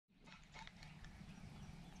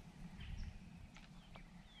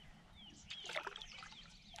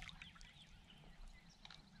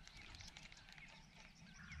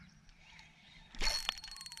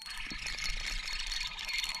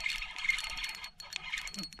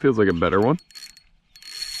Feels like a better one.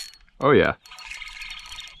 Oh yeah.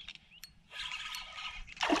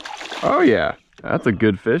 Oh yeah, that's a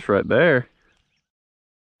good fish right there.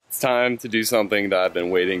 It's time to do something that I've been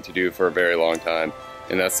waiting to do for a very long time,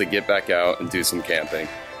 and that's to get back out and do some camping.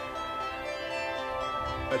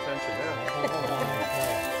 Attention now.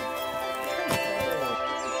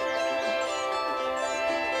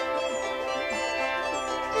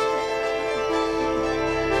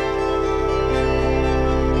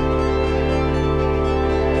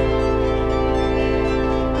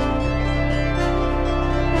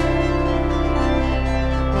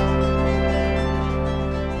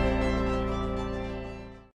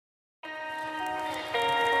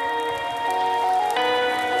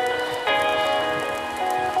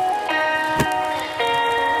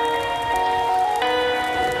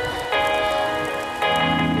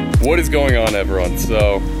 What is going on, everyone?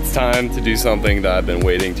 So it's time to do something that I've been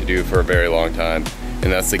waiting to do for a very long time,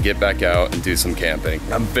 and that's to get back out and do some camping.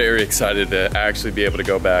 I'm very excited to actually be able to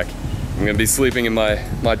go back. I'm gonna be sleeping in my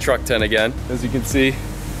truck tent again. As you can see,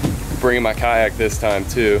 bringing my kayak this time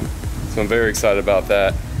too. So I'm very excited about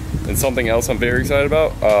that. And something else I'm very excited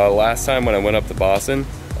about, last time when I went up to Boston,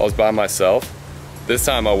 I was by myself. This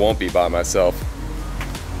time I won't be by myself.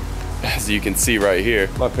 As you can see right here,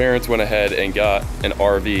 my parents went ahead and got an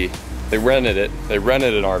RV. They rented it. They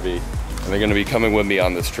rented an RV, and they're gonna be coming with me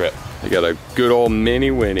on this trip. They got a good old mini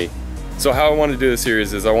Winnie. So how I want to do this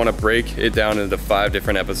series is I want to break it down into 5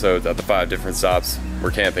 different episodes at the 5 different stops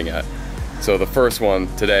we're camping at. So the first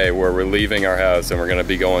one today, where we're leaving our house and we're gonna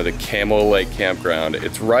be going to Camel Lake Campground.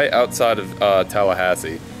 It's right outside of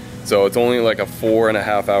Tallahassee. So it's only like a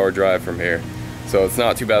 4.5 hour drive from here. So it's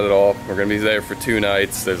not too bad at all. We're gonna be there for 2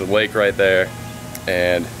 nights. There's a lake right there,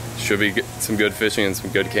 and should be some good fishing and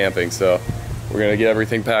some good camping. So we're gonna get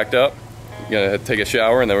everything packed up, we're gonna take a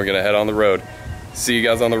shower, and then we're gonna head on the road. See you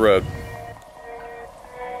guys on the road.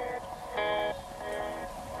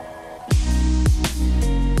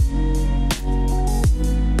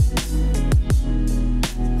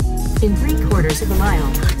 In 3/4 of a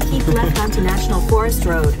mile, keep left onto National Forest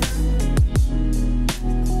Road.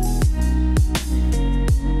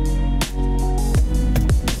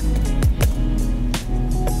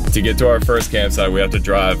 To get to our first campsite, we have to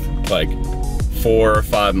drive like 4 or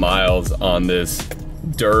 5 miles on this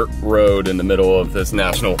dirt road in the middle of this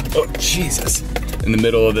national, oh Jesus, in the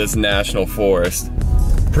middle of this national forest.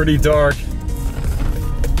 Pretty dark,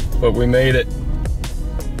 but we made it.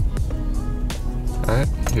 All right,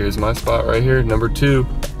 here's my spot right here, number 2,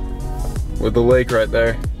 with the lake right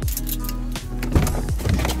there.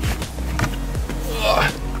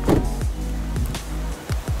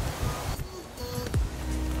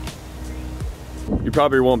 You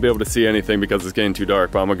probably won't be able to see anything because it's getting too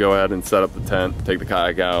dark, but I'm gonna go ahead and set up the tent, take the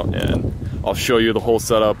kayak out, and I'll show you the whole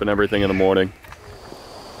setup and everything in the morning.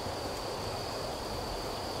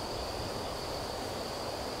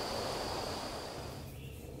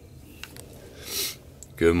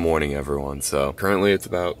 Good morning, everyone. So currently it's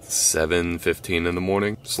about 7:15 in the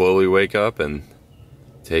morning. Slowly wake up and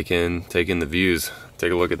take in the views.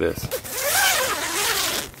 Take a look at this.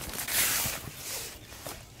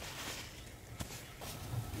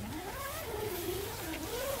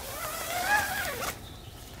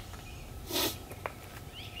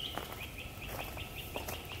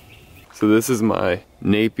 So this is my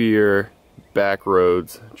Napier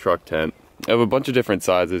Backroadz Truck Tent. I have a bunch of different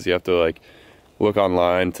sizes. You have to like look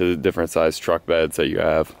online to the different size truck beds that you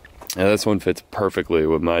have. And this one fits perfectly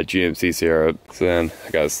with my GMC Sierra. So then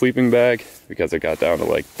I got a sleeping bag because I got down to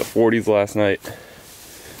like the 40s last night.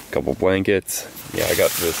 A couple blankets. Yeah, I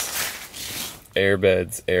got this air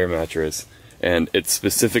mattress, and it's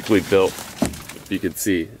specifically built, if you can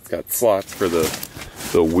see, it's got slots for the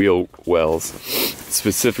wheel wells. It's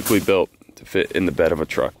specifically built to fit in the bed of a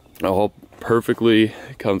truck. It all perfectly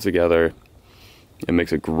comes together. It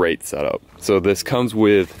makes a great setup. So this comes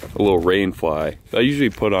with a little rain fly that I usually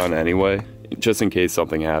put on anyway, just in case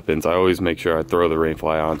something happens. I always make sure I throw the rain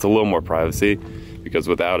fly on. It's a little more privacy, because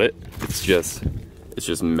without it, it's just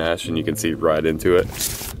mesh and you can see right into it.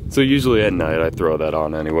 So usually at night I throw that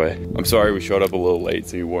on anyway. I'm sorry we showed up a little late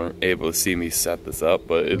so you weren't able to see me set this up,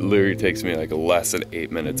 but it literally takes me like less than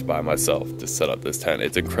 8 minutes by myself to set up this tent.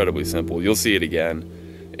 It's incredibly simple. You'll see it again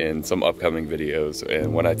in some upcoming videos,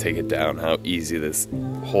 and when I take it down, how easy this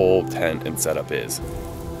whole tent and setup is.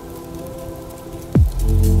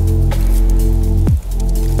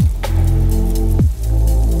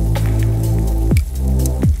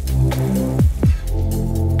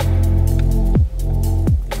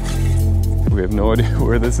 We have no idea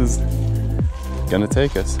where this is gonna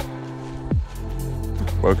take us.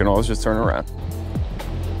 But we can always just turn around.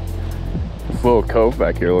 This little cove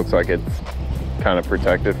back here looks like it's kind of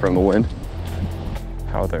protected from the wind.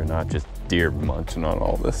 How are there not just deer munching on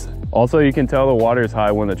all this? Also, you can tell the water's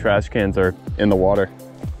high when the trash cans are in the water.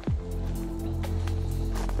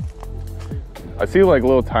 I see like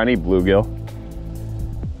little tiny bluegill.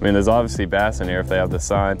 I mean, there's obviously bass in here if they have the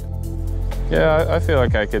sign. Yeah, I feel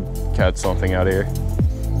like I could catch something out of here.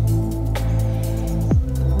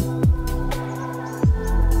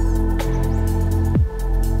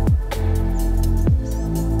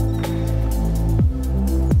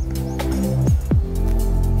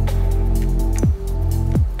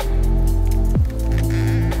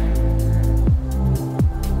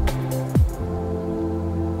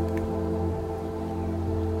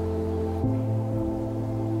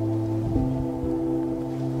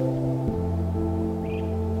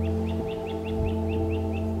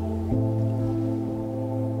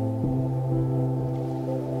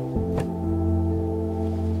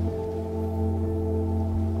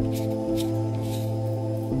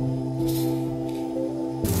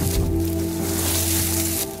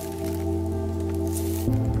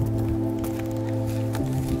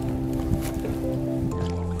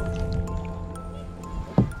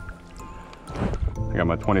 I got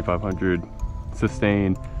my 2500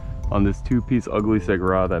 sustain on this 2-piece ugly stick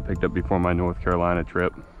rod that I picked up before my North Carolina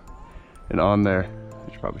trip. And on there,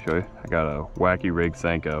 I should probably show you, I got a Wacky rig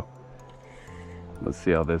senko. Let's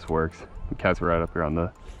see how this works. The cat's right up here on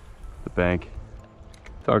the bank.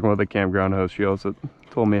 Talking with the campground host, she also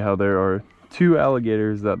told me how there are 2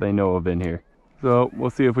 alligators that they know of in here. So we'll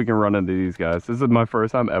see if we can run into these guys. This is my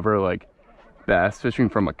first time ever like bass fishing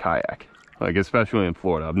from a kayak. Like especially in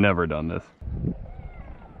Florida, I've never done this.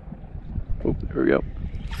 Oh, there we go.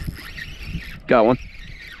 Got one.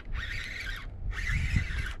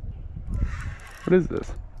 What is this?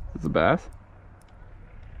 Is this a bass?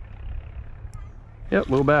 Yep,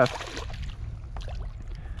 little bass.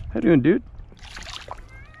 How you doing, dude?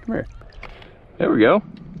 Come here. There we go.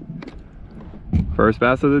 First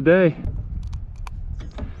bass of the day.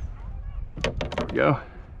 There we go.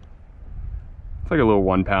 It's like a little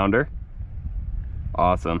 1-pounder.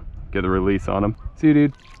 Awesome. Get the release on him. See you,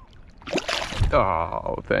 dude.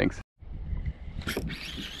 Oh, thanks.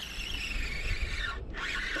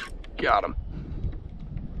 Got him.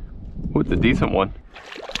 Oh, it's a decent one.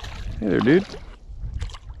 Hey there, dude.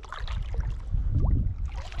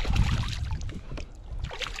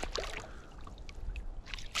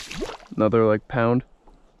 Another like pound.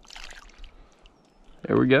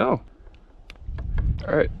 There we go.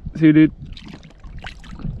 All right, see you, dude.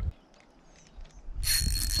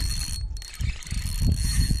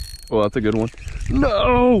 Well, that's a good one.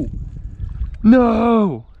 No!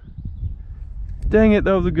 No! Dang it,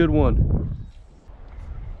 that was a good one.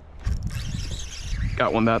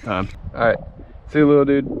 Got one that time. All right, see you, little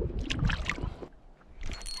dude.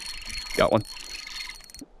 Got one.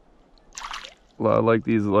 Well, I like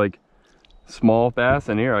these like small bass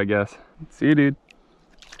in here, I guess. See you, dude.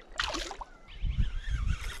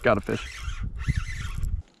 Got a fish.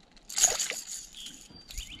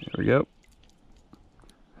 There we go.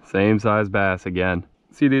 Same size bass again.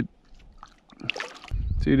 See you, dude.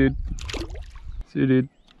 See you, dude. See you, dude.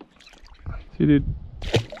 See you, dude.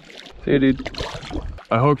 See you, dude.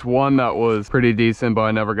 I hooked one that was pretty decent, but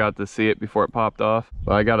I never got to see it before it popped off.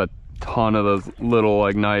 But I got a ton of those little,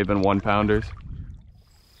 like, not even 1-pounders.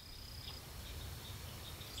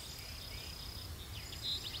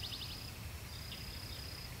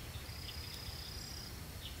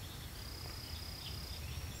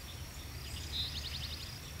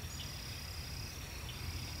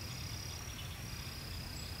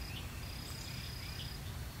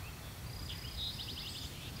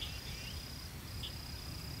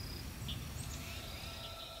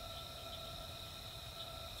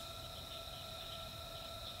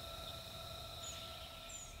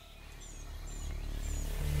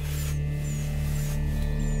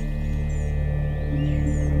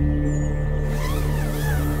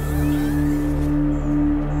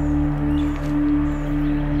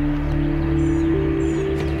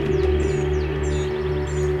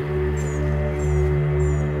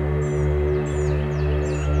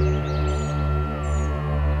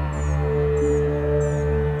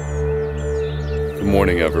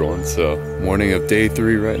 Morning, everyone. So morning of day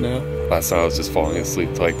 3 right now. Last night I was just falling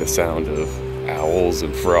asleep to like the sound of owls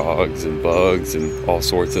and frogs and bugs and all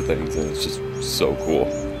sorts of things, and it's just so cool.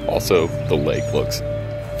 Also, the lake looks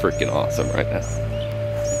freaking awesome right now.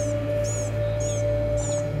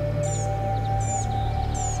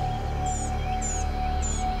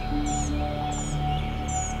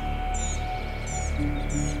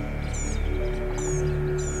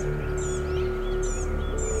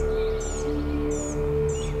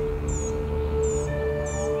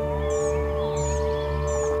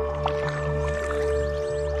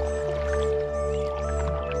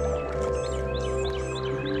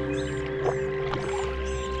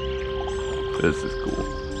 This is cool.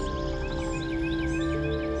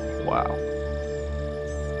 Wow.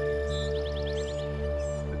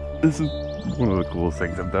 This is one of the coolest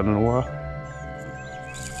things I've done in a while.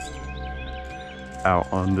 Out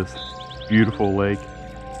on this beautiful lake,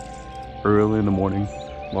 early in the morning,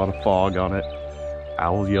 a lot of fog on it,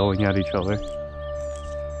 owls yelling at each other.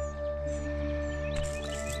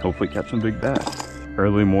 Hopefully catch some big bass.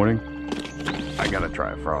 Early morning, I gotta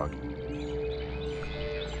try a frog.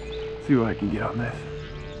 See what I can get on this.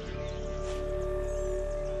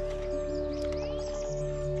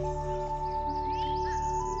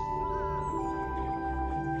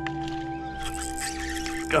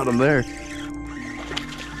 Got him there.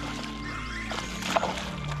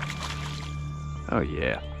 Oh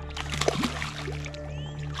yeah.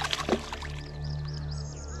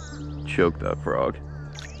 Choked that frog.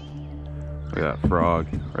 Look at that frog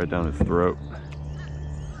right down his throat.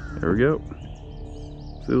 There we go.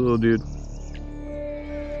 See the little dude.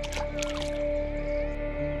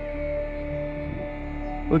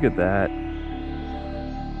 Look at that.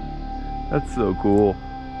 That's so cool.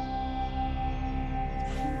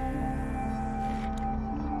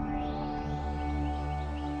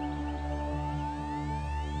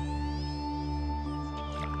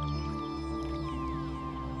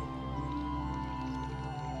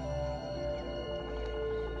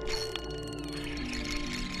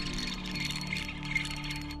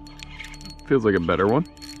 Feels like a better one.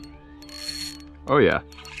 Oh yeah.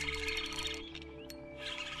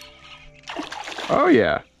 Oh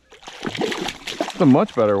yeah. It's a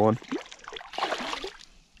much better one.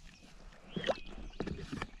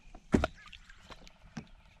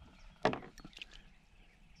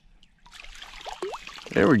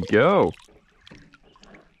 There we go.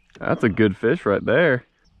 That's a good fish right there.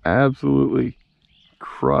 Absolutely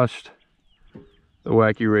crushed the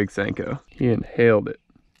Wacky rig senko. He inhaled it.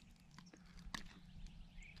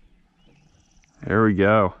 There we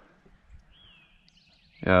go.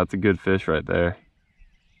 Yeah, that's a good fish right there.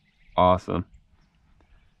 Awesome.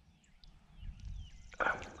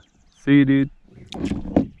 See you, dude.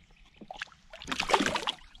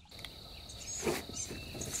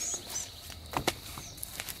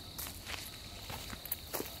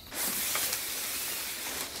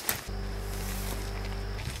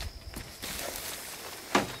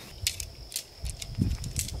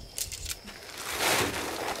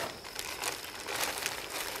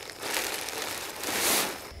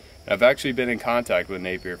 I've actually been in contact with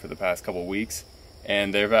Napier for the past couple weeks,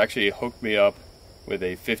 and they've actually hooked me up with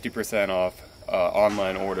a 50% off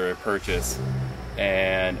online order purchase,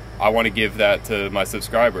 and I want to give that to my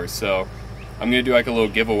subscribers. So I'm going to do like a little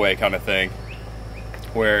giveaway kind of thing,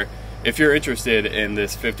 where if you're interested in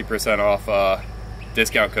this 50% off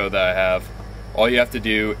discount code that I have, all you have to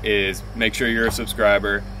do is make sure you're a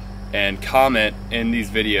subscriber and comment in these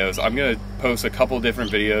videos. I'm gonna post a couple different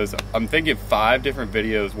videos. I'm thinking 5 different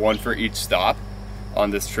videos, one for each stop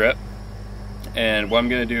on this trip. And what I'm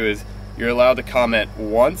gonna do is you're allowed to comment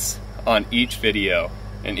once on each video,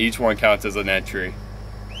 and each one counts as an entry.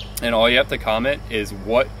 And all you have to comment is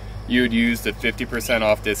what you would use the 50%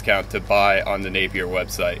 off discount to buy on the Napier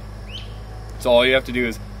website. So all you have to do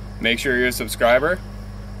is make sure you're a subscriber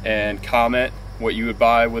and comment what you would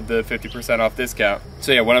buy with the 50% off discount.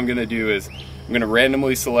 So yeah, what I'm gonna do is I'm gonna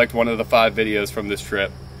randomly select one of the 5 videos from this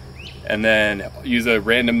trip, and then use a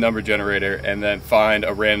random number generator, and then find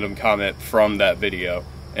a random comment from that video,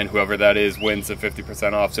 and whoever that is wins the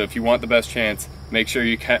 50% off. So if you want the best chance, make sure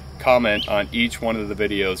you comment on each one of the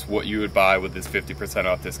videos what you would buy with this 50%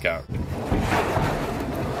 off discount.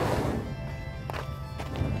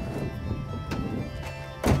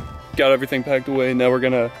 Got everything packed away. Now we're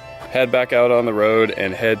gonna head back out on the road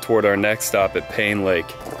and head toward our next stop at Camel Lake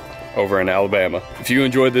over in Alabama. If you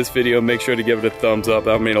enjoyed this video, make sure to give it a thumbs up.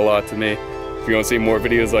 That would mean a lot to me. If you want to see more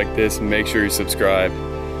videos like this, make sure you subscribe,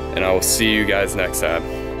 and I will see you guys next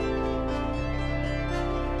time.